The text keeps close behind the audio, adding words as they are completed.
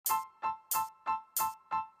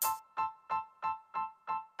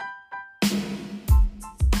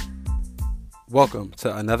Welcome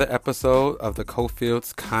to another episode of the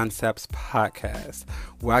Cofields Concepts Podcast,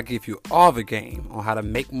 where I give you all the game on how to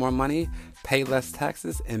make more money, pay less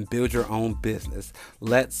taxes, and build your own business.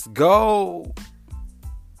 Let's go!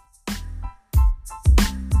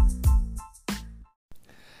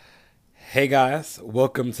 Hey guys,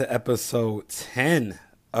 welcome to episode 10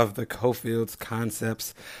 of the Cofields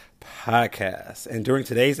Concepts Podcast. And during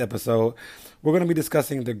today's episode, we're going to be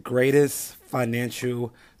discussing the greatest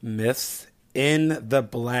financial myths in the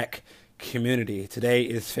Black community. Today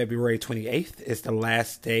is February 28th. It's the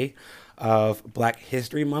last day of Black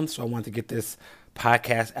History Month. So I want to get this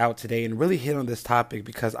podcast out today and really hit on this topic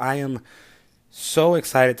because I am so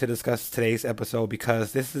excited to discuss today's episode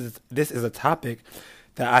because this is a topic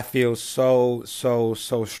that I feel so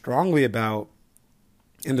strongly about.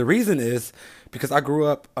 And the reason is because I grew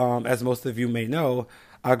up, as most of you may know,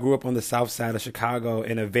 I grew up on the south side of Chicago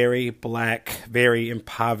in a very Black, very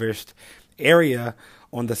impoverished area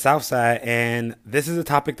on the south side, and this is a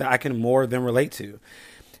topic that I can more than relate to.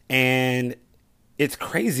 And it's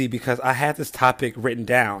crazy because I had this topic written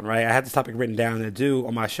down, right? I had this topic written down to do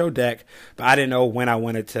on my show deck, but I didn't know when I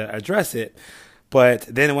wanted to address it. But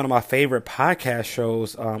then one of my favorite podcast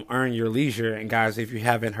shows, Earn Your Leisure, and guys, if you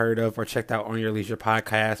haven't heard of or checked out Earn Your Leisure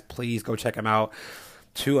podcast, please go check them out.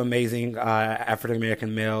 Two amazing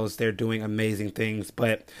African-American males. They're doing amazing things.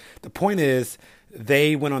 But the point is,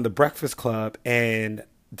 they went on the Breakfast Club and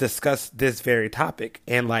discussed this very topic.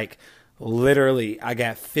 And literally, I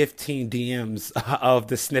got 15 DMs of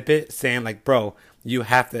the snippet saying bro, you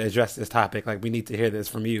have to address this topic. We need to hear this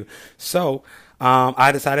from you. So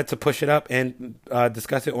I decided to push it up and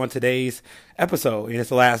discuss it on today's episode. And it's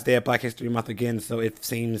the last day of Black History Month again, so it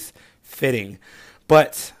seems fitting.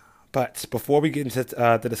 But before we get into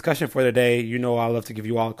the discussion for today, I love to give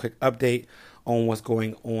you all a quick update on what's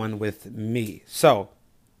going on with me. So,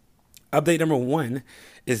 update number one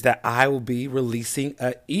is that I will be releasing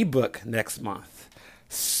an ebook next month.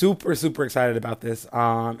 Super excited about this.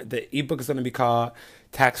 The ebook is going to be called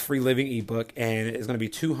Tax-Free Living Ebook, and it's going to be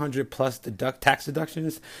 200 plus tax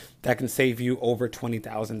deductions that can save you over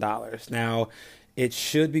 $20,000. Now, it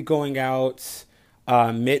should be going out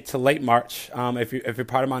mid to late March. If you're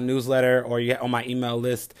part of my newsletter or you get on my email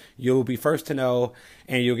list, you'll be first to know,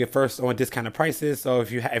 and you'll get first on discounted prices. So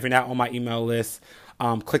if you're not on my email list,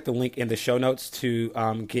 click the link in the show notes to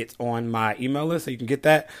get on my email list so you can get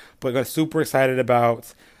that. But I'm super excited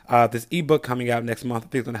about this ebook coming out next month. I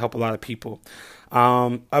think it's going to help a lot of people.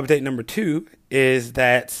 Update number two is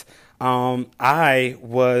that I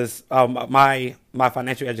was my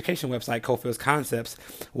financial education website, Cofields Concepts,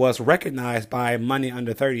 was recognized by Money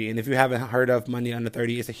Under 30. And if you haven't heard of Money Under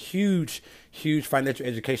 30, it's a huge financial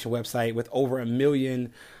education website with over 1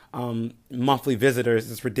 million monthly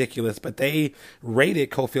visitors. It's ridiculous, but they rated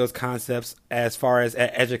Cofields Concepts as far as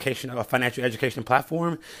a financial education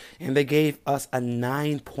platform, and they gave us a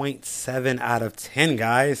 9.7 out of 10,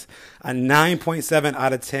 guys. A 9.7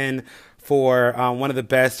 out of 10 for one of the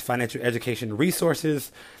best financial education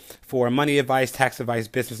resources for money advice, tax advice,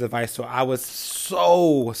 business advice. So I was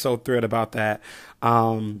so thrilled about that.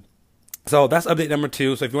 So that's update number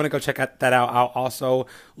two. So if you want to go check that out, I'll also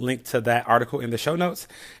link to that article in the show notes.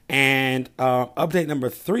 And update number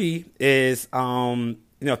three is,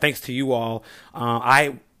 thanks to you all,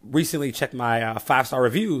 I recently checked my 5-star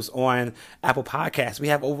reviews on Apple Podcasts. We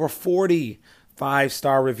have over 40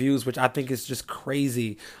 5-star reviews, which I think is just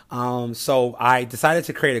crazy. So I decided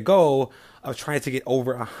to create a goal of trying to get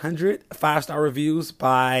over 100 5-star reviews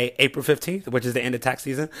by April 15th, which is the end of tax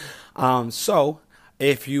season. So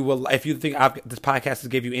if you think this podcast has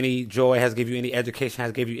given you any joy, has given you any education,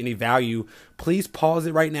 has given you any value, please pause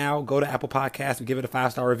it right now. Go to Apple Podcasts and give it a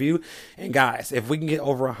 5-star review. And guys, if we can get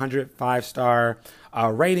over 100 5-star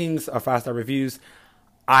ratings or 5-star reviews,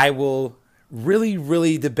 I will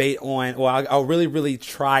really debate on, or I'll really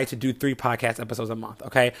try to do 3 podcast episodes a month.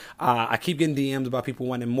 Okay. I keep getting DMs about people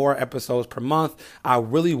wanting more episodes per month. I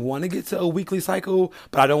really want to get to a weekly cycle,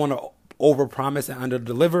 but I don't want to overpromise and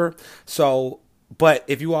underdeliver. So, but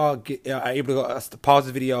if you all are able to pause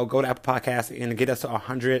the video, go to Apple Podcasts and get us to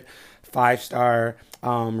 100 5-star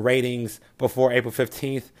ratings before April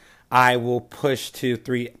 15th, I will push to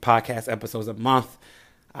 3 podcast episodes a month.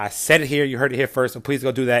 I said it here. You heard it here first. So please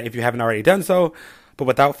go do that if you haven't already done so. But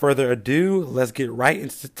without further ado, let's get right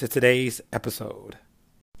into today's episode.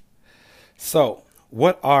 So,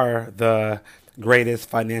 what are the greatest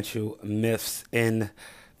financial myths in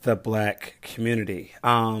the Black community.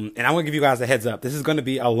 And I'm gonna give you guys a heads up. This is gonna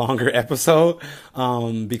be a longer episode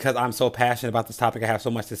because I'm so passionate about this topic. I have so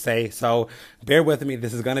much to say. So bear with me.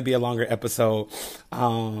 This is gonna be a longer episode,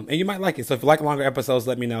 and you might like it. So if you like longer episodes,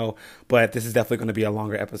 let me know. But this is definitely gonna be a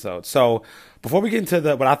longer episode. So before we get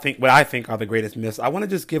into what I think are the greatest myths, I want to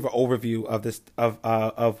just give an overview of this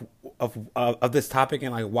of this topic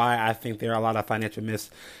and like why I think there are a lot of financial myths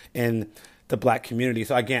in the Black community.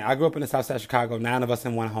 So again, I grew up in the South Side of Chicago, 9 of us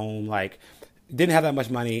in one home, like didn't have that much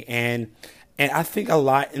money. And I think a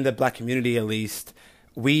lot in the Black community, at least,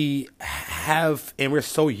 we have, and we're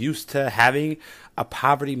so used to having a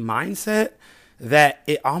poverty mindset that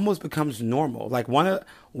it almost becomes normal. Like one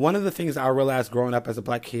of the things I realized growing up as a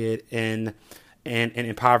Black kid in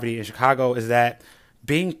poverty in Chicago is that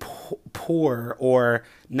being poor or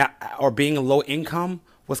being low income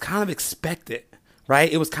was kind of expected,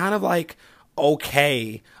 right? It was kind of like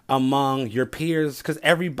okay among your peers because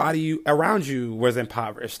everybody around you was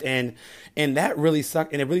impoverished, and that really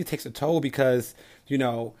sucked, and it really takes a toll because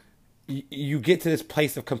you get to this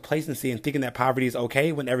place of complacency and thinking that poverty is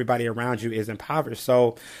okay when everybody around you is impoverished.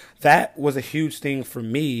 So that was a huge thing for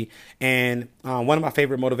me. And one of my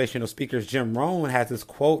favorite motivational speakers, Jim Rohn, has this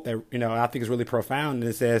quote that I think is really profound, and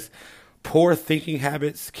it says, "Poor thinking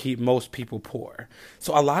habits keep most people poor."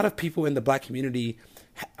 So a lot of people in the Black community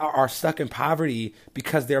are stuck in poverty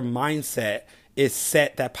because their mindset is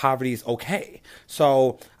set that poverty is okay.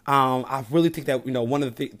 So I really think that one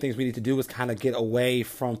of the things we need to do is kind of get away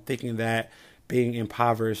from thinking that being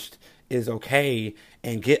impoverished is okay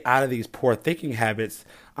and get out of these poor thinking habits.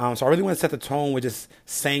 So I really want to set the tone with just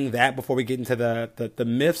saying that before we get into the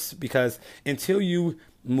myths, because until you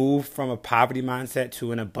move from a poverty mindset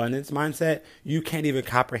to an abundance mindset, you can't even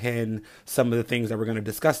comprehend some of the things that we're going to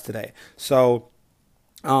discuss today. So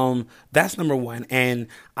that's number one. And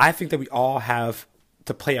I think that we all have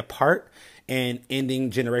to play a part in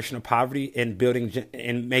ending generational poverty and building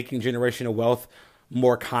and making generational wealth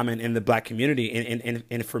more common in the Black community.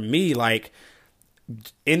 And for me, like,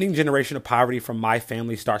 ending generational poverty from my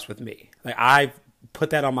family starts with me. Like, I've put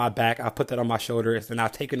that on my back. I put that on my shoulders, and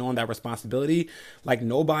I've taken on that responsibility. Like,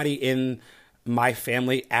 nobody in my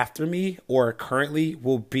family after me or currently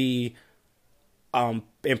will be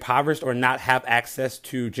impoverished or not have access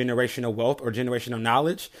to generational wealth or generational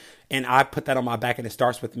knowledge. And I put that on my back, and it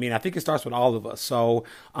starts with me. And I think it starts with all of us. So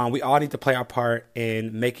we all need to play our part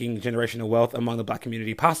in making generational wealth among the Black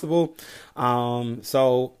community possible.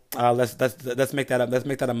 So let's make that up. Let's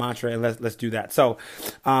make that a mantra, and let's do that. So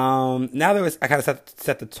now that I kind of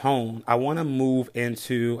set the tone, I want to move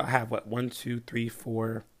into, I have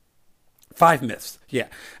 5 myths. Yeah,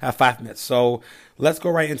 I have 5 myths. So let's go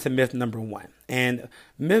right into myth number 1. And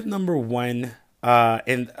myth number 1,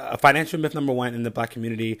 financial myth number 1 in the Black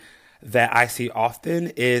community that I see often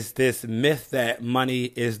is this myth that money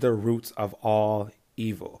is the root of all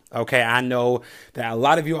evil. Okay, I know that a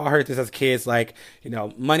lot of you all heard this as kids, like,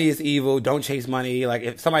 money is evil, don't chase money. Like,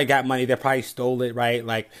 if somebody got money, they probably stole it, right?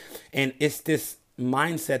 Like, and it's this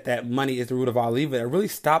mindset that money is the root of all evil. It really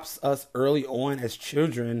stops us early on as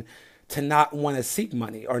children to not want to seek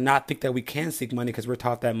money or not think that we can seek money because we're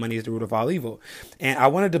taught that money is the root of all evil. And I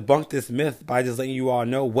want to debunk this myth by just letting you all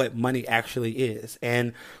know what money actually is.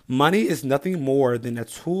 And money is nothing more than a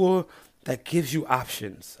tool that gives you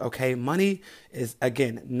options. Okay, money is,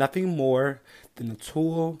 again, nothing more than a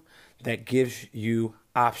tool that gives you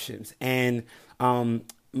options. And one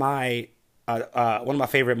of my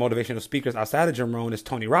favorite motivational speakers outside of Jim Rohn is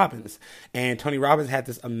Tony Robbins. And Tony Robbins had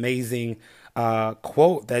this amazing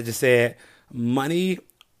quote that just said, "Money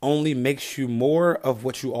only makes you more of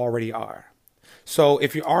what you already are." So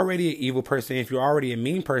if you're already an evil person, if you're already a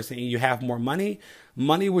mean person and you have more money,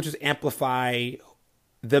 money will just amplify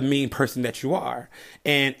the mean person that you are.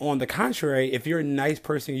 And on the contrary, if you're a nice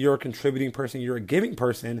person, you're a contributing person, you're a giving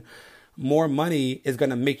person, more money is going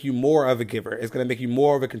to make you more of a giver. It's going to make you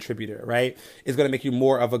more of a contributor, right? It's going to make you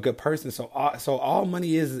more of a good person. So all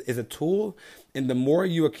money is a tool. And the more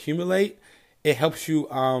you accumulate, it helps you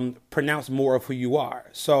pronounce more of who you are.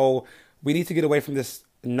 So we need to get away from this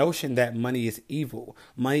notion that money is evil.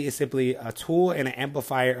 Money is simply a tool and an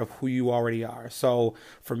amplifier of who you already are. So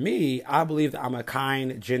for me, I believe that I'm a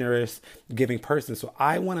kind, generous, giving person. So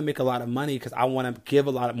I want to make a lot of money because I want to give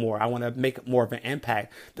a lot more. I want to make more of an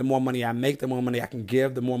impact. The more money I make, the more money I can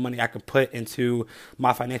give, the more money I can put into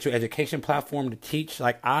my financial education platform to teach.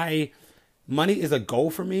 Money is a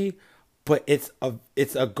goal for me, but it's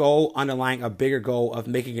a goal underlying a bigger goal of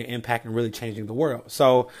making an impact and really changing the world.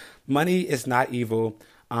 So money is not evil.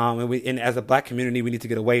 And as a Black community, we need to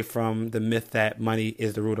get away from the myth that money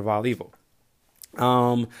is the root of all evil.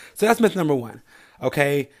 So that's myth number 1.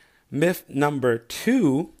 Okay. Myth number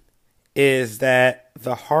 2 is that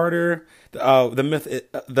the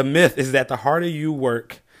myth is that the harder you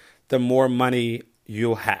work, the more money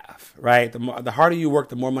you'll have, right? The harder you work,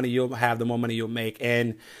 the more money you'll have, the more money you'll make.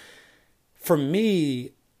 And for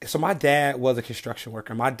me, so my dad was a construction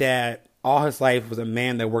worker. My dad, all his life, was a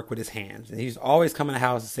man that worked with his hands. And he's always come in the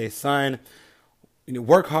house and say, son,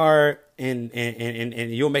 work hard and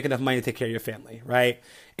you'll make enough money to take care of your family, right?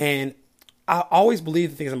 And I always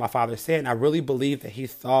believed the things that my father said, and I really believed that he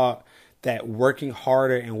thought that working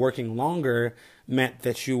harder and working longer meant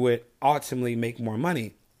that you would ultimately make more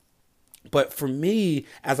money. But for me,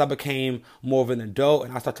 as I became more of an adult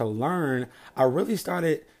and I started to learn, I really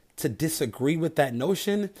started to disagree with that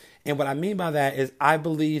notion. And what I mean by that is I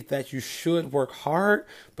believe that you should work hard,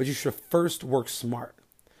 but you should first work smart.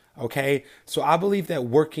 Okay, so I believe that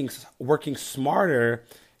working smarter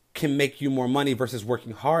can make you more money versus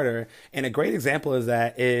working harder. And a great example of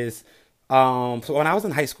that is, so when I was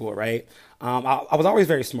in high school, right, I was always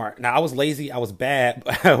very smart. Now I was lazy, I was bad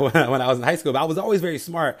when I was in high school, but I was always very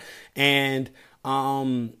smart. And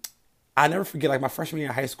I never forget, like my freshman year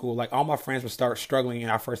in high school, like all my friends would start struggling in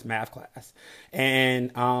our first math class.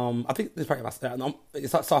 And I think it's probably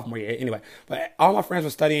it's sophomore year anyway. But all my friends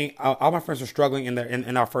were studying, all my friends were struggling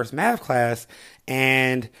in our first math class.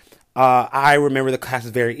 And I remember the class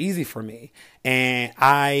was very easy for me. And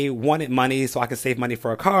I wanted money so I could save money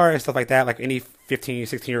for a car and stuff like that, like any 15,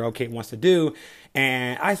 16-year-old kid wants to do.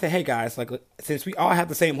 And I said, hey guys, like, since we all have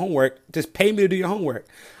the same homework, just pay me to do your homework.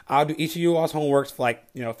 I'll do each of you all's homeworks for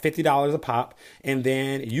like, $50 a pop. And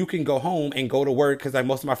then you can go home and go to work. Cause like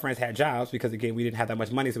most of my friends had jobs because again, we didn't have that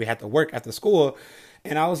much money. So we had to work after school.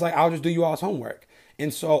 And I was like, I'll just do you all's homework.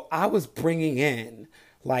 And so I was bringing in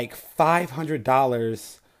like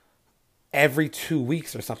 $500 every 2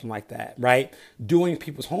 weeks or something like that, right? Doing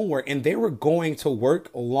people's homework, and they were going to work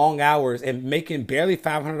long hours and making barely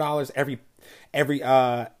 $500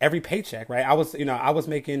 every paycheck, right? I was probably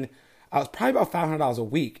about $500 a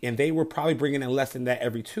week, and they were probably bringing in less than that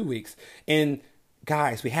every 2 weeks. And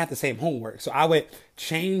guys, we had the same homework, so I would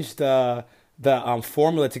change the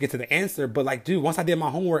formula to get to the answer. But like, dude, once I did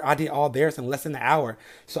my homework, I did all theirs in less than an hour.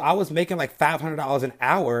 So I was making like $500 an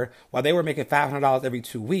hour while they were making $500 every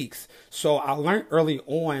 2 weeks. So I learned early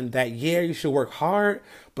on that, yeah, you should work hard,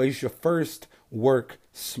 but you should first work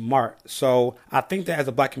smart. So I think that as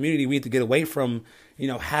a Black community, we need to get away from,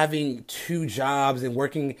 having 2 jobs and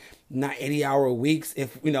working not 80-hour weeks.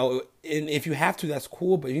 If you have to, that's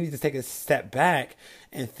cool, but you need to take a step back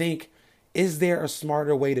and think, is there a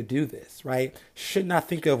smarter way to do this, right? Shouldn't I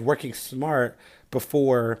think of working smart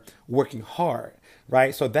before working hard,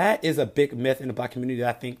 right? So that is a big myth in the Black community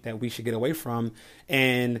that I think that we should get away from.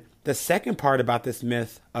 And the second part about this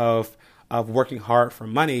myth of working hard for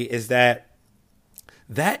money is that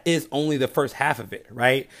is only the first half of it,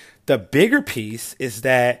 right? The bigger piece is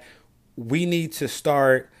that we need to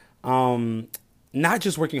start not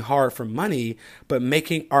just working hard for money, but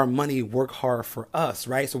making our money work hard for us,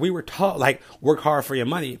 right? So we were taught like work hard for your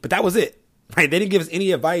money, but that was it, right? They didn't give us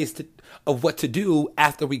any advice of what to do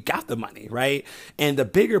after we got the money, right? And the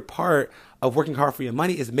bigger part of working hard for your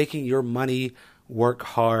money is making your money work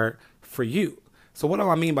hard for you. So what do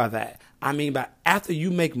I mean by that? I mean by after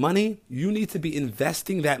you make money, you need to be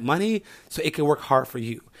investing that money so it can work hard for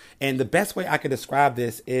you. And the best way I could describe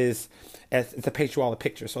this is to paint you all a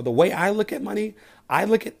picture. So the way I look at money, I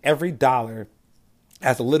look at every dollar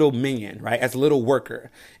as a little minion, right? As a little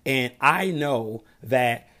worker. And I know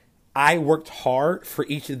that I worked hard for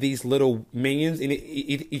each of these little minions and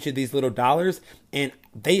each of these little dollars, and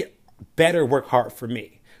they better work hard for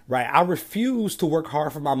me. Right. I refuse to work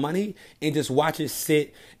hard for my money and just watch it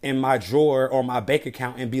sit in my drawer or my bank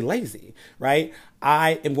account and be lazy. Right.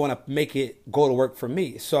 I am going to make it go to work for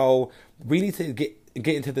me. So we need to get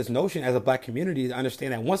into this notion as a Black community to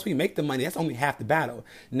understand that once we make the money, that's only half the battle.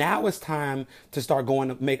 Now it's time to start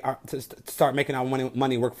start making our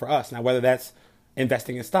money work for us. Now, whether that's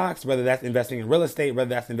investing in stocks, whether that's investing in real estate, whether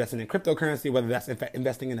that's investing in cryptocurrency, whether that's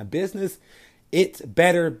investing in a business, it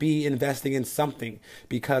better be investing in something,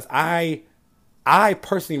 because I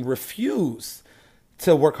personally refuse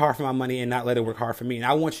to work hard for my money and not let it work hard for me. And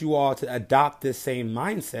I want you all to adopt this same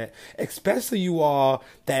mindset, especially you all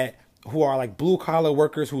who are like blue collar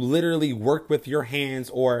workers who literally work with your hands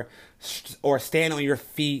or stand on your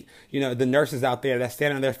feet. The nurses out there that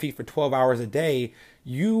stand on their feet for 12 hours a day.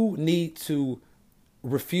 You need to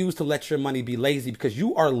refuse to let your money be lazy, because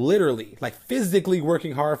you are literally like physically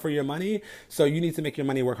working hard for your money. So you need to make your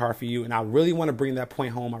money work hard for you. And I really want to bring that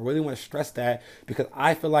point home. I really want to stress that, because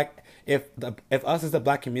I feel like if us as the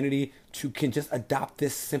Black community can just adopt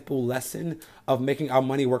this simple lesson of making our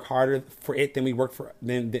money work harder for it than we work for,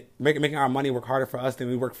 making our money work harder for us than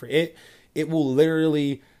we work for it, it will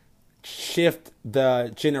literally shift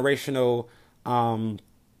the generational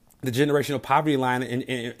poverty line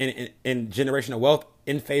and generational wealth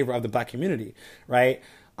in favor of the Black community, right?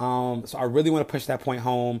 So I really want to push that point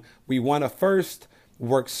home. We want to first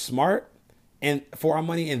work smart and for our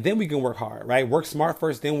money, and then we can work hard, right? Work smart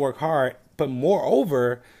first, then work hard. But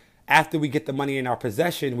moreover, after we get the money in our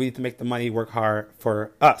possession, we need to make the money work hard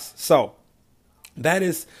for us. So that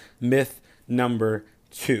is myth number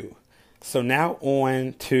 2. So now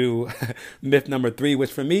on to myth number 3,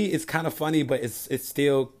 which for me is kind of funny, but it's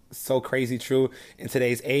still so crazy true in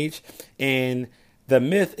today's age. And the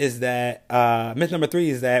myth is that myth number 3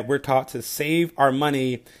 is that we're taught to save our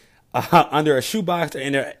money under a shoebox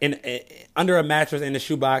or under a mattress in a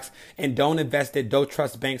shoebox, and don't invest it. Don't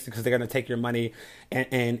trust banks because they're gonna take your money.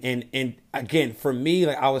 And again, for me,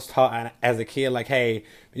 like I was taught as a kid, like, hey,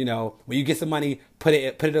 you know, when you get some money, put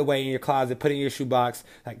it away in your closet, put it in your shoebox.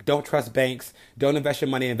 Like, don't trust banks. Don't invest your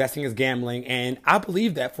money. Investing is gambling. And I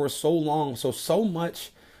believed that for so long. So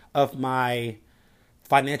much of my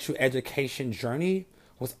financial education journey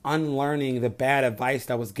was unlearning the bad advice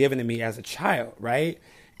that was given to me as a child, right?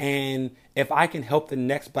 And if I can help the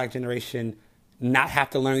next Black generation not have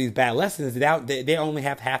to learn these bad lessons, they only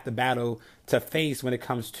have half the battle to face when it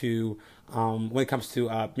comes to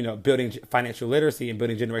building financial literacy and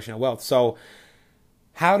building generational wealth. So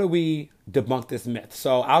how do we debunk this myth?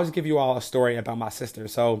 So I'll just give you all a story about my sister.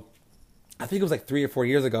 So I think it was like 3 or 4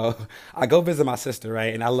 years ago, I go visit my sister,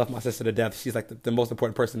 right? And I love my sister to death. She's like the most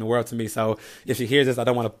important person in the world to me. So if she hears this, I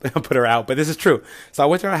don't want to put her out, but this is true. So I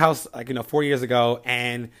went to her house 4 years ago,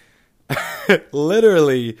 and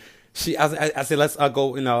literally I said, let's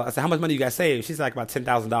go, I said, how much money you guys save? She's like about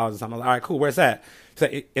 $10,000 or something. I was like, all right, cool. Where's that? She's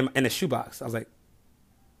like, in a shoebox. I was like,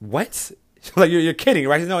 what? She's like, you're kidding,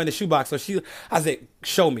 right? She's no, in the shoebox. So I said,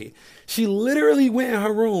 show me. She literally went in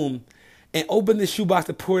her room and opened the shoebox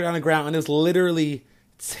to pour it on the ground, and it was literally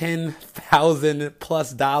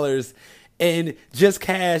 $10,000+ in just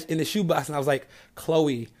cash in the shoebox. And I was like,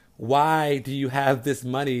 Chloe, why do you have this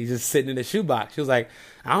money just sitting in the shoebox? She was like,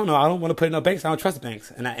 I don't know. I don't want to put it in no banks. I don't trust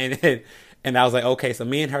banks. And I was like, okay. So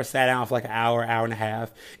me and her sat down for like an hour and a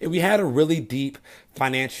half, and we had a really deep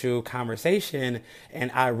financial conversation.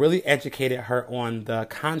 And I really educated her on the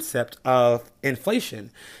concept of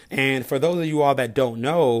inflation. And for those of you all that don't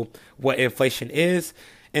know what inflation is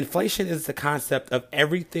the concept of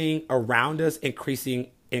everything around us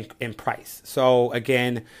increasing in price. So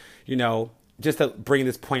again, just to bring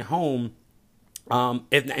this point home, in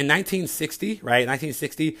 1960, right?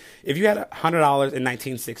 1960, if you had $100 in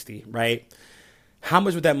 1960, right? How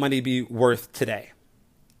much would that money be worth today?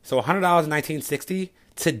 So $100 in 1960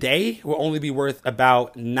 today will only be worth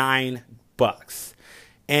about $9.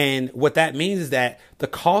 And what that means is that the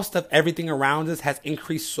cost of everything around us has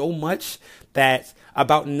increased so much that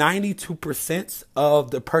about 92%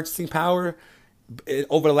 of the purchasing power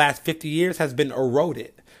over the last 50 years has been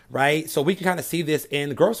eroded. Right. So we can kind of see this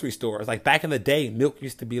in grocery stores. Like back in the day, milk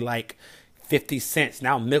used to be like 50 cents.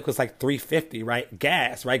 Now milk is like $3.50, right?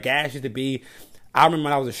 Gas, right? Gas used to be, I remember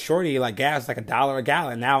when I was a shorty, like gas was like $1 a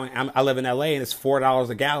gallon. Now I live in LA and it's $4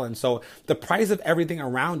 a gallon. So the price of everything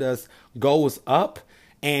around us goes up.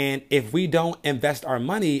 And if we don't invest our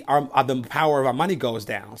money, the power of our money goes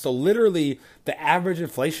down. So literally the average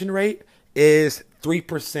inflation rate is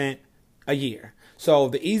 3% a year. So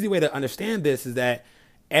the easy way to understand this is that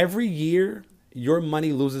every year, your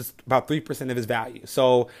money loses about 3% of its value.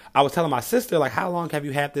 So I was telling my sister, like, how long have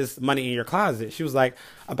you had this money in your closet? She was like,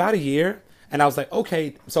 about a year. And I was like,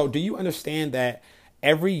 okay, so do you understand that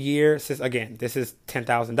every year, since, again, this is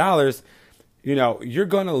 $10,000, you're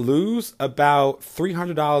going to lose about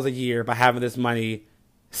 $300 a year by having this money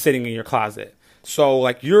sitting in your closet. So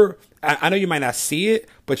like I know you might not see it,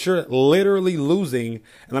 but you're literally losing.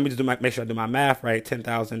 And let me just make sure I do my math right.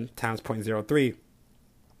 10,000 times 0.03.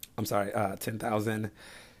 I'm sorry, 10,000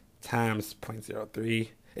 times 0.03.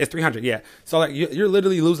 It's 300, yeah. So like you're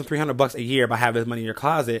literally losing $300 a year by having this money in your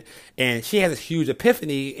closet. And she has this huge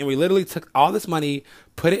epiphany, and we literally took all this money,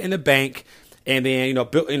 put it in the bank, and then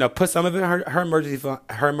put some of it in her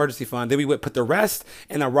emergency fund. Then we would put the rest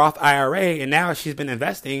in a Roth IRA, and now she's been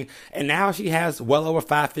investing, and now she has well over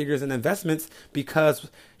 5 figures in investments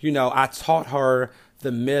because I taught her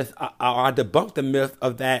the myth. I debunked the myth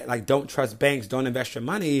of that, like, don't trust banks, don't invest your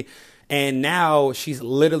money. And now she's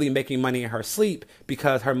literally making money in her sleep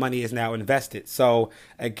because her money is now invested. So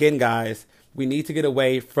again, guys, we need to get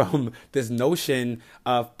away from this notion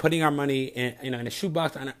of putting our money in a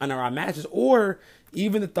shoebox under our mattress, or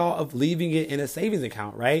even the thought of leaving it in a savings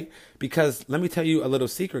account, right? Because let me tell you a little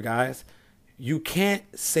secret, guys. You can't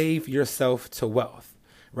save yourself to wealth,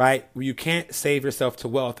 right? You can't save yourself to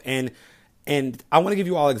wealth. And I want to give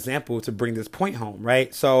you all examples to bring this point home,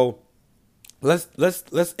 right? So let's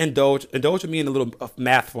indulge with me in a little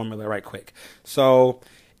math formula right quick. So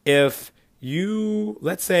if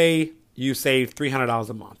let's say you save $300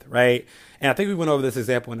 a month, right? And I think we went over this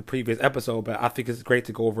example in the previous episode, but I think it's great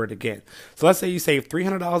to go over it again. So let's say you save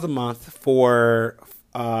 $300 a month for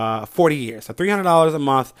 40 years. So $300 a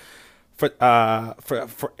month for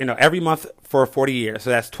every month for 40 years.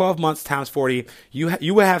 So that's 12 months times 40.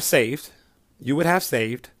 You would have saved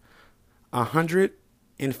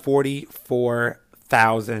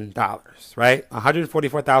 $144,000, right?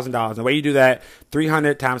 $144,000. The way you do that,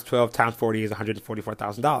 300 times 12 times 40 is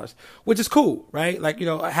 $144,000, which is cool, right? Like,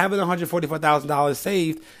 having $144,000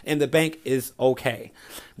 saved in the bank is okay.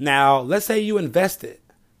 Now, let's say you invested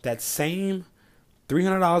that same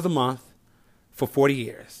 $300 a month for 40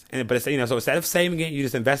 years. But it's, so instead of saving it, you're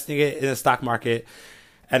just investing it in the stock market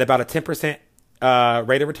at about a 10%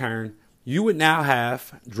 rate of return. You would now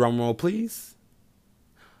have, drum roll please,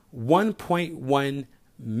 $1.1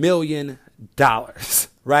 million,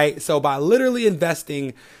 right? So by literally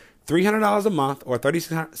investing $300 a month or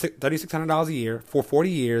 $3,600 a year for 40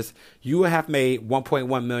 years, you would have made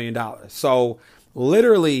 $1.1 million. So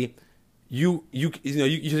literally, you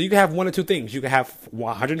can have one or two things. You can have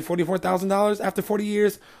 $144,000 after 40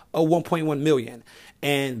 years or 1.1 million.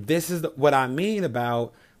 And this is what I mean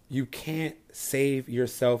about you can't save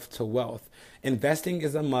yourself to wealth. Investing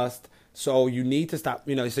is a must. So you need to stop,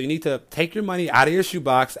 so you need to take your money out of your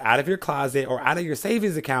shoebox, out of your closet, or out of your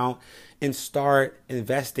savings account and start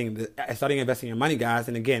investing your money, guys.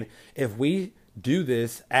 And again, if we do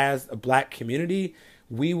this as a Black community,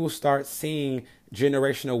 we will start seeing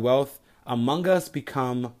generational wealth among us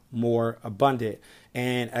become more abundant.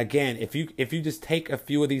 And again, if you just take a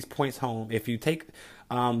few of these points home, if you take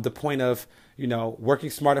the point of working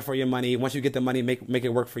smarter for your money, once you get the money, make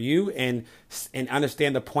it work for you, and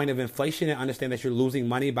understand the point of inflation, and understand that you're losing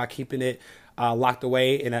money by keeping it locked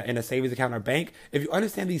away in a savings account or bank. If you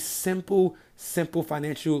understand these simple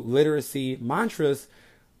financial literacy mantras,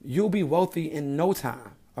 you'll be wealthy in no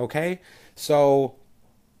time. Okay, so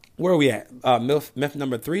where are we at? Myth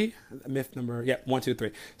number 3. Myth number 1, 2,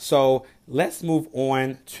 3. So let's move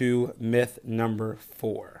on to myth number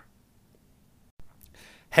 4.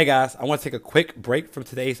 Hey guys, I want to take a quick break from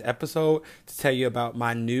today's episode to tell you about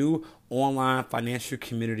my new online financial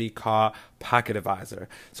community called Pocket Advisor.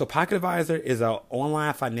 So Pocket Advisor is an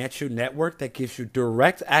online financial network that gives you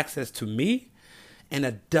direct access to me and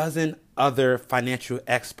a dozen other financial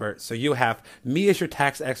experts. So you have me as your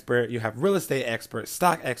tax expert, you have real estate experts,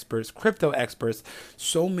 stock experts, crypto experts,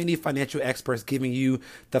 so many financial experts giving you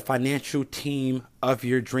the financial team of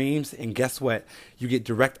your dreams. And guess what? You get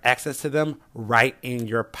direct access to them right in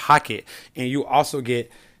your pocket. And you also get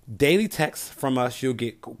daily texts from us. You'll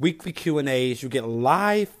get weekly Q&As. You get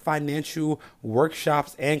live financial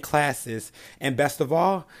workshops and classes. And best of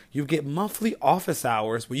all, you get monthly office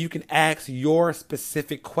hours where you can ask your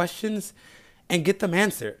specific questions and get them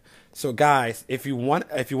answered. So guys, if you want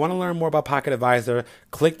to learn more about Pocket Advisor,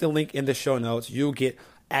 click the link in the show notes. You'll get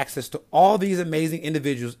access to all these amazing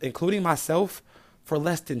individuals, including myself, for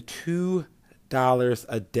less than $2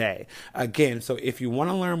 a day. Again, so if you want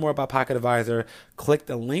to learn more about Pocket Advisor, click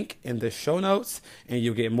the link in the show notes and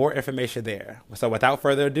you'll get more information there. So without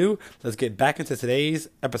further ado, let's get back into today's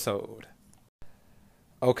episode.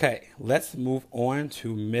 Okay, let's move on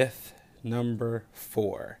to myth number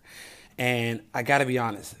 4. And I gotta be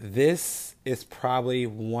honest, this is probably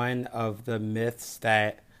one of the myths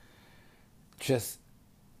that just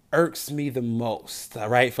irks me the most,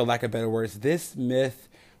 right? For lack of better words, this myth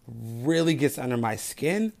really gets under my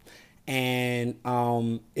skin, and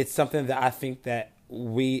it's something that I think that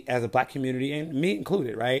we as a Black community, and me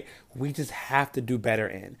included, right, we just have to do better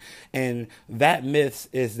in. And that myth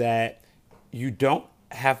is that you don't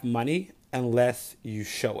have money unless you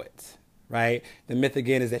show it, right? The myth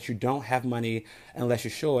again is that you don't have money unless you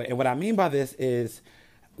show it. And what I mean by this is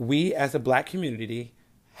we as a Black community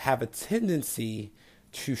have a tendency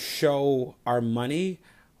to show our money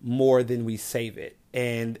more than we save it.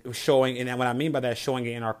 And what I mean by that, showing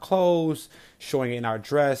it in our clothes, showing it in our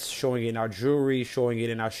dress, showing it in our jewelry, showing it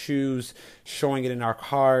in our shoes, showing it in our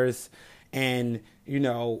cars. And,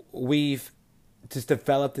 we've just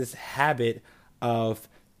developed this habit of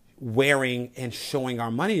wearing and showing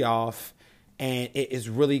our money off, and it's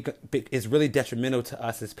really detrimental to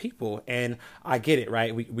us as people. And I get it,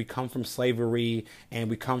 right? We come from slavery,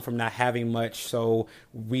 and we come from not having much, so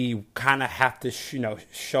we kind of have to show.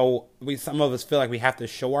 Some of us feel like we have to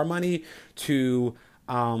show our money to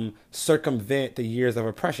circumvent the years of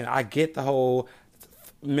oppression. I get the whole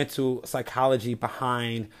mental psychology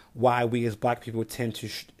behind why we as Black people tend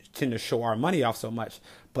to show our money off so much,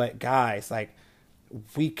 but guys, like,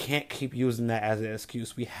 we can't keep using that as an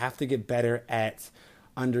excuse. We have to get better at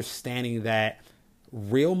understanding that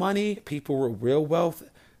real money, people with real wealth,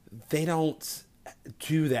 they don't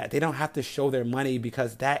do that. They don't have to show their money,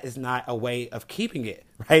 because that is not a way of keeping it,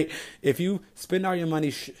 right? If you spend all your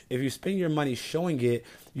money, if you spend your money showing it,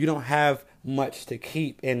 you don't have much to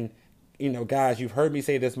keep. And, guys, you've heard me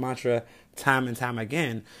say this mantra time and time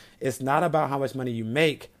again. It's not about how much money you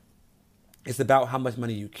make. It's about how much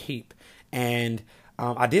money you keep. And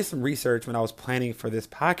I did some research when I was planning for this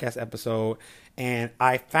podcast episode, and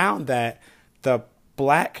I found that the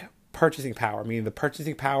Black purchasing power, meaning the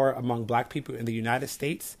purchasing power among Black people in the United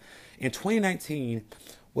States in 2019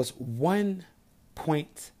 was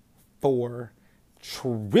 $1.4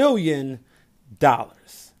 trillion. I'm going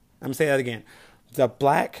to say that again. The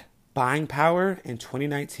Black buying power in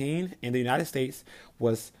 2019 in the United States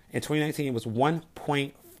was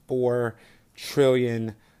 $1.4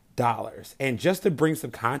 trillion. And just to bring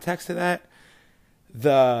some context to that,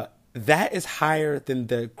 that is higher than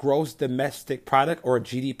the gross domestic product, or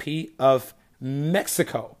GDP, of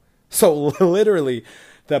Mexico. So literally,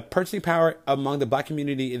 the purchasing power among the Black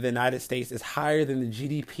community in the United States is higher than the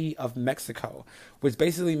GDP of Mexico, which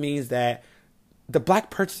basically means that the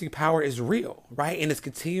Black purchasing power is real, right? And it's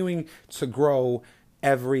continuing to grow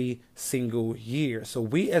every single year. So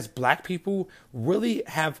we as Black people really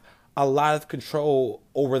have a lot of control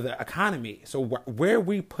over the economy. So where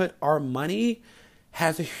we put our money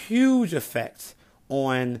has a huge effect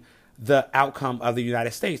on the outcome of the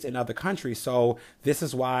United States and other countries. So this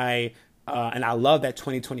is why, and I love that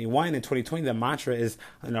 2021 and 2020, the mantra is,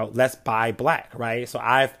 let's buy Black, right? So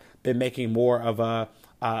I've been making more of a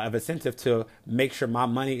incentive to make sure my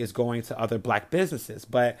money is going to other Black businesses.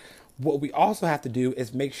 But what we also have to do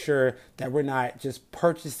is make sure that we're not just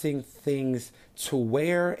purchasing things to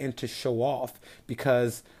wear and to show off.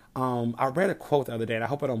 Because I read a quote the other day, and I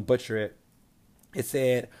hope I don't butcher it. It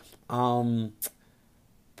said,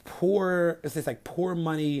 poor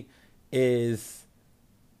money is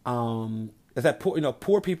that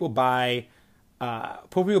poor people buy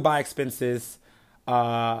expenses,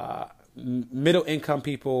 middle income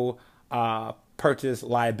people purchase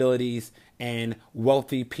liabilities, and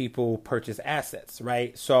wealthy people purchase assets,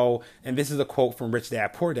 right? So, and this is a quote from Rich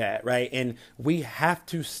Dad Poor Dad, right? And we have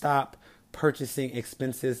to stop purchasing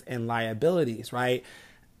expenses and liabilities, right?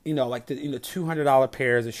 Like the $200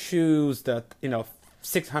 pairs of shoes, the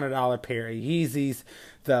 $600 pair of Yeezys,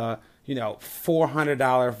 the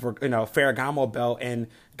 $400 Ferragamo belt. And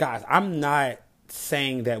guys, I'm not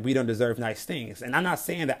saying that we don't deserve nice things, and I'm not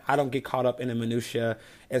saying that I don't get caught up in the minutia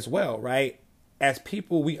as well, right? As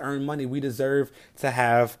people, we earn money. We deserve to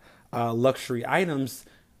have luxury items,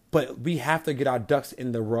 but we have to get our ducks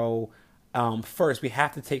in the row. First, we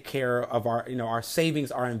have to take care of our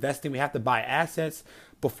savings, our investing. We have to buy assets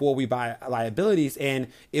before we buy liabilities. And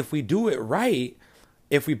if we do it right,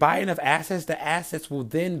 if we buy enough assets, the assets will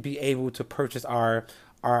then be able to purchase our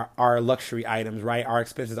luxury items, right? Our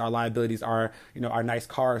expenses, our liabilities, our nice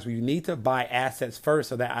cars. We need to buy assets first,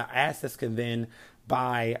 so that our assets can then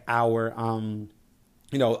buy our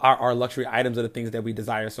luxury items, are the things that we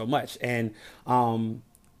desire so much. And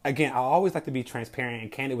again, I always like to be transparent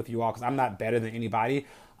and candid with you all, because I'm not better than anybody.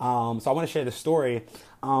 So I want to share the story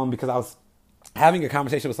because I was having a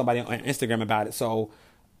conversation with somebody on Instagram about it. So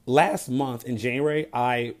last month in January,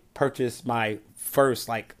 I purchased my first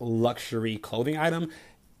luxury clothing item,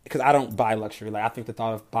 because I don't buy luxury. I think the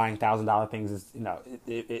thought of buying $1,000 things is,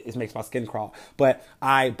 it makes my skin crawl. But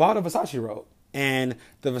I bought a Versace robe, and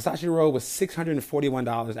the Versace robe was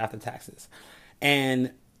 $641 after taxes.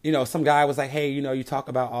 And, some guy was like, hey, you talk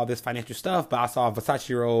about all this financial stuff, but I saw a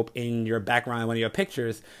Versace robe in your background in one of your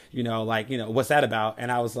pictures, what's that about?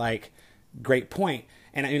 And I was like, great point.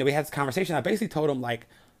 And, we had this conversation. I basically told him,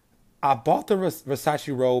 I bought the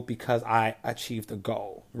Versace robe because I achieved a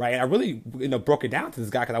goal, right? And I really, broke it down to this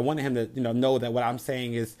guy because I wanted him to, know that what I'm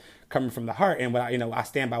saying is coming from the heart, and what I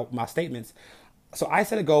stand by my statements. So I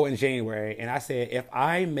set a goal in January, and I said, if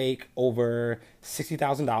I make over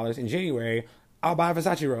 $60,000 in January, I'll buy a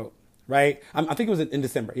Versace robe, right? I think it was in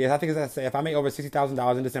December. Yes, I think I said, if I make over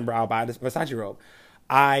 $60,000 in December, I'll buy this Versace robe.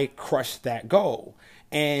 I crushed that goal.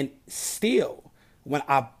 And still, when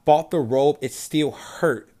I bought the robe, it still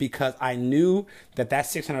hurt because I knew that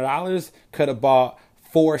 $600 could have bought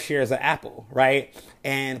 4 shares of Apple, right?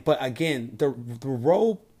 But again, the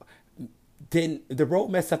robe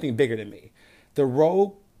meant something bigger than me. The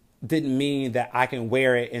robe didn't mean that I can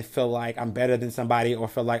wear it and feel like I'm better than somebody or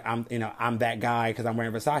feel like I'm that guy because I'm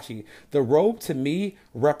wearing Versace. The robe to me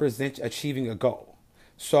represents achieving a goal.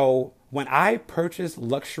 So when I purchase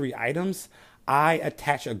luxury items, I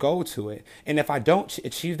attach a goal to it. And if I don't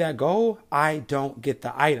achieve that goal, I don't get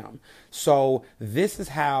the item. So this is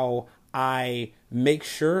how I make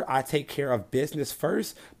sure I take care of business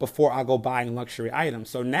first before I go buying luxury items.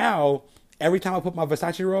 So now, every time I put my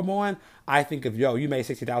Versace robe on, I think of, yo, you made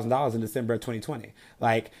 $60,000 in December of 2020.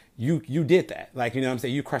 Like, you did that. Like, you know what I'm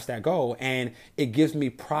saying? You crushed that goal. And it gives me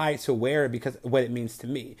pride to wear it because of what it means to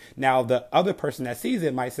me. Now, the other person that sees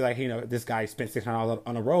it might say, like, this guy spent $600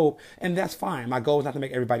 on a robe, and that's fine. My goal is not to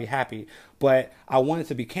make everybody happy. But I wanted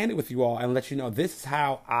to be candid with you all and let you know this is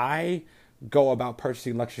how I go about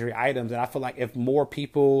purchasing luxury items. And I feel like if more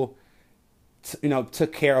people,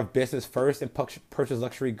 took care of business first and purchase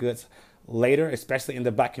luxury goods later, especially in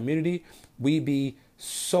the Black community, we'd be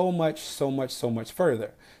so much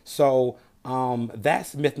further. So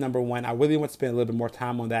that's myth number one. I really want to spend a little bit more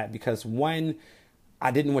time on that because one,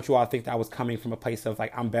 I didn't want you all to think that I was coming from a place of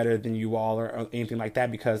like I'm better than you all or anything like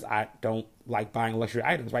that because I don't like buying luxury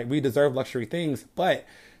items, right? We deserve luxury things, but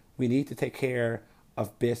we need to take care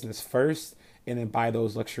of business first and then buy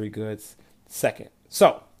those luxury goods second.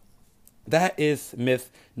 So that is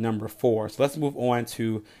myth number 4. So let's move on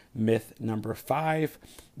to myth number 5,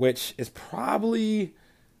 which is probably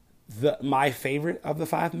my favorite of the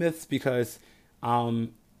 5 myths because, I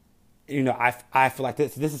feel like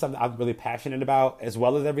this is something I'm really passionate about as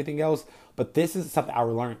well as everything else. But this is something I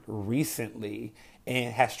learned recently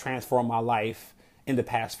and has transformed my life in the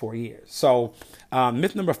past 4 years. So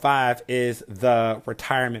myth number 5 is the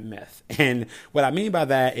retirement myth. And what I mean by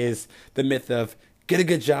that is the myth of get a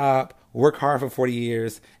good job, work hard for 40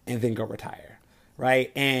 years, and then go retire,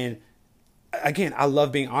 right? And again, I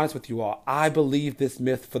love being honest with you all. I believe this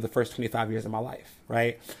myth for the first 25 years of my life,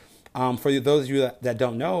 right? For those of you that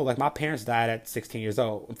don't know, like my parents died at 16 years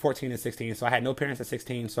old. I'm 14 and 16, so I had no parents at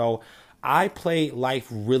 16. So I played life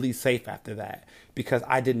really safe after that because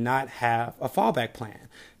I did not have a fallback plan.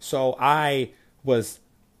 So I was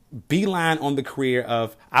beeline on the career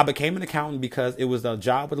of I became an accountant because it was the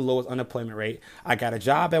job with the lowest unemployment rate. I got a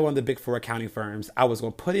job at one of the big 4 accounting firms. I was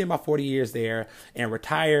going to put in my 40 years there and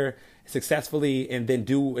retire successfully and then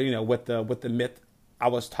do what the myth I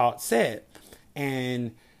was taught said.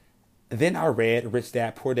 And then I read Rich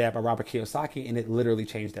Dad Poor Dad by Robert Kiyosaki, and it literally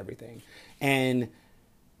changed everything. And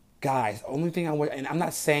guys, only thing and I'm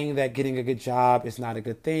not saying that getting a good job is not a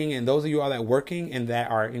good thing. And those of you all that are working and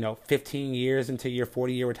that are, 15 years into your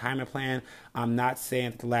 40-year retirement plan, I'm not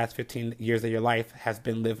saying that the last 15 years of your life has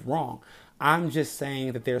been lived wrong. I'm just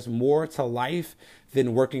saying that there's more to life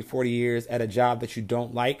than working 40 years at a job that you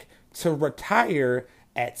don't like to retire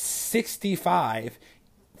at 65.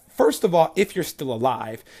 First of all, if you're still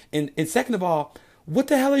alive. And second of all, what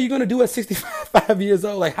the hell are you going to do at 65 years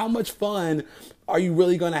old? Like, how much fun are you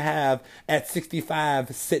really going to have at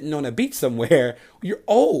 65 sitting on a beach somewhere? You're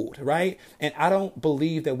old, right? And I don't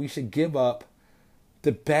believe that we should give up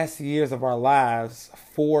the best years of our lives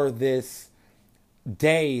for this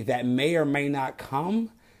day that may or may not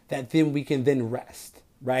come, that then we can then rest,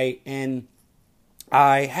 right? And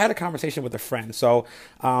I had a conversation with a friend. So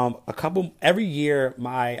every year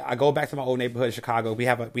I go back to my old neighborhood in Chicago. We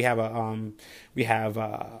have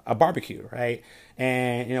a barbecue, right?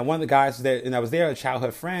 And one of the guys that was there, a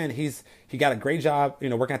childhood friend, he got a great job,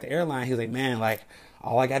 working at the airline. He was like, man, like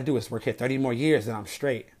all I got to do is work here 30 more years and I'm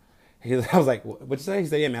straight. I was like, what'd you say? He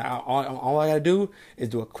said, yeah, man, all I got to do is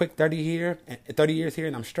do a quick 30 years here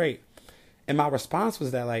and I'm straight. And my response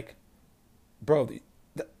was that, like, bro,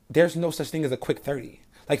 there's no such thing as a quick 30.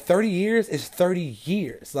 Like 30 years is 30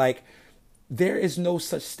 years. Like there is no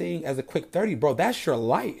such thing as a quick 30, bro. That's your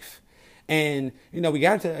life. And, we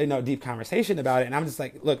got into, a deep conversation about it. And I'm just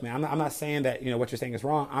like, look, man, I'm not saying that, what you're saying is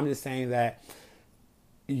wrong. I'm just saying that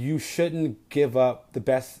you shouldn't give up the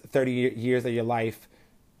best 30 years of your life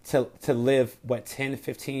to live, 10,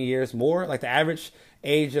 15 years more. Like the average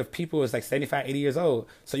age of people is like 75, 80 years old.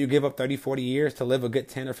 So you give up 30, 40 years to live a good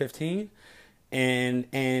 10 or 15. And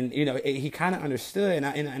he kind of understood,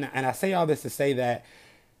 and I say all this to say that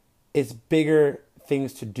it's bigger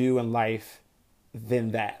things to do in life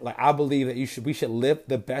than that. Like I believe that we should live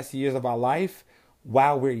the best years of our life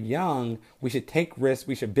while we're young. We should take risks.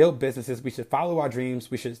 We should build businesses. We should follow our dreams.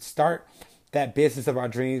 We should start that business of our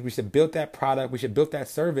dreams. We should build that product. We should build that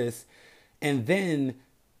service. and then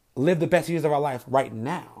live the best years of our life right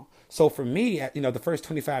now. So for me, the first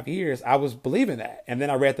 25 years, I was believing that. And then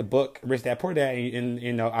I read the book, Rich Dad, Poor Dad,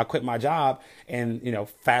 and I quit my job. And,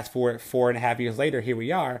 fast forward 4.5 years later, here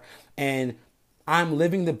we are. And I'm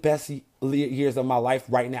living the best years of my life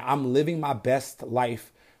right now. I'm living my best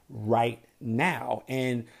life right now.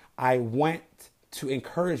 And I want to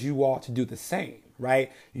encourage you all to do the same,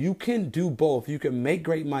 right? You can do both. You can make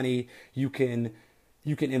great money. You can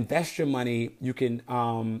invest your money. You can,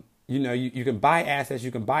 you can buy assets,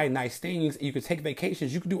 you can buy nice things, you can take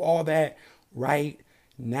vacations, you can do all that right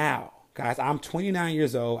now. Guys, I'm 29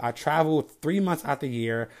 years old. I travel 3 months out the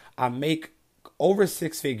year. I make over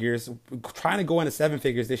 6 figures, trying to go into 7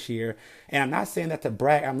 figures this year. And I'm not saying that to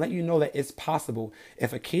brag. I'm letting you know that it's possible.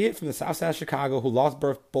 If a kid from the south side of Chicago who lost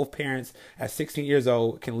both parents at 16 years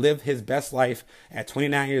old can live his best life at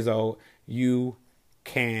 29 years old, you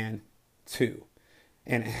can too.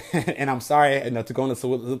 And I'm sorry to go on a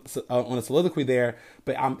soliloquy there,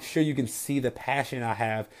 but I'm sure you can see the passion I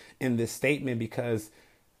have in this statement, because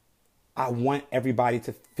I want everybody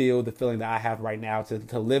to feel the feeling that I have right now,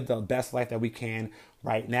 to live the best life that we can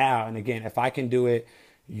right now. And again, if I can do it,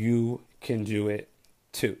 you can do it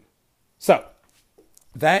too. So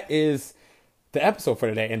that is the episode for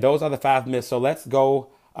today. And those are the 5 myths. So let's go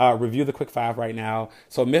review the quick 5 right now.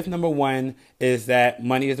 So myth number 1 is that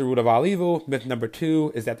money is the root of all evil. Myth number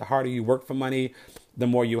 2 is that the harder you work for money, the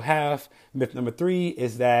more you have. Myth number 3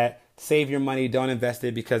 is that save your money, don't invest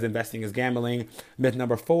it, because investing is gambling. Myth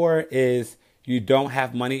number 4 is you don't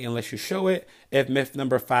have money unless you show it. If myth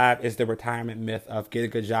number 5 is the retirement myth of get a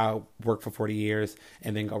good job, work for 40 years,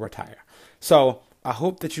 and then go retire. So I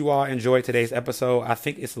hope that you all enjoyed today's episode. I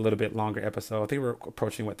think it's a little bit longer episode. I think we're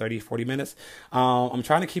approaching 30, 40 minutes. I'm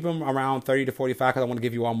trying to keep them around 30 to 45 because I want to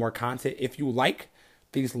give you all more content. If you like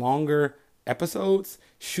these longer episodes,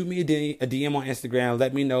 shoot me a DM on Instagram.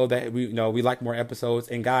 Let me know that we like more episodes.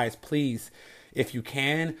 And guys, please, if you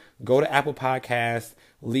can, go to Apple Podcasts,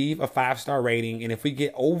 leave a 5-star rating. And if we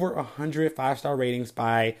get over 100 5-star ratings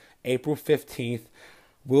by April 15th,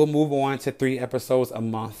 we'll move on to 3 episodes a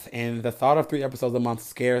month. And the thought of 3 episodes a month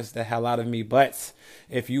scares the hell out of me. But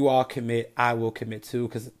if you all commit, I will commit too,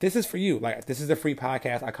 because this is for you. Like, this is a free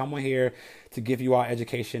podcast. I come on here to give you all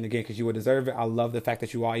education, again, because you will deserve it. I love the fact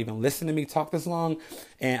that you all even listen to me talk this long,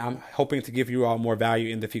 and I'm hoping to give you all more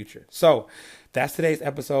value in the future. So that's today's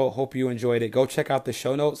episode. Hope you enjoyed it. Go check out the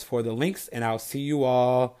show notes for the links, and I'll see you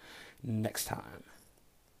all next time.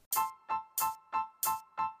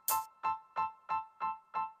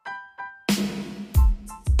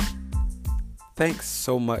 Thanks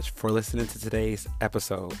so much for listening to today's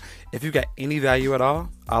episode. If you got any value at all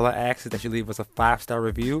I ask is that you leave us a 5-star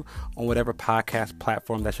review on whatever podcast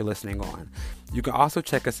platform that you're listening on. You can also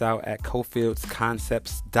check us out at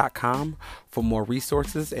Cofield'sConcepts.com for more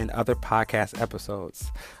resources and other podcast episodes.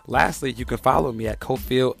 Lastly, you can follow me at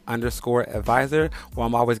Cofield_advisor, where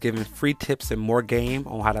I'm always giving free tips and more game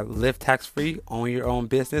on how to live tax-free, own your own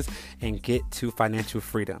business, and get to financial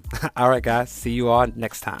freedom. All right, guys. See you all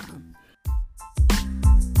next time.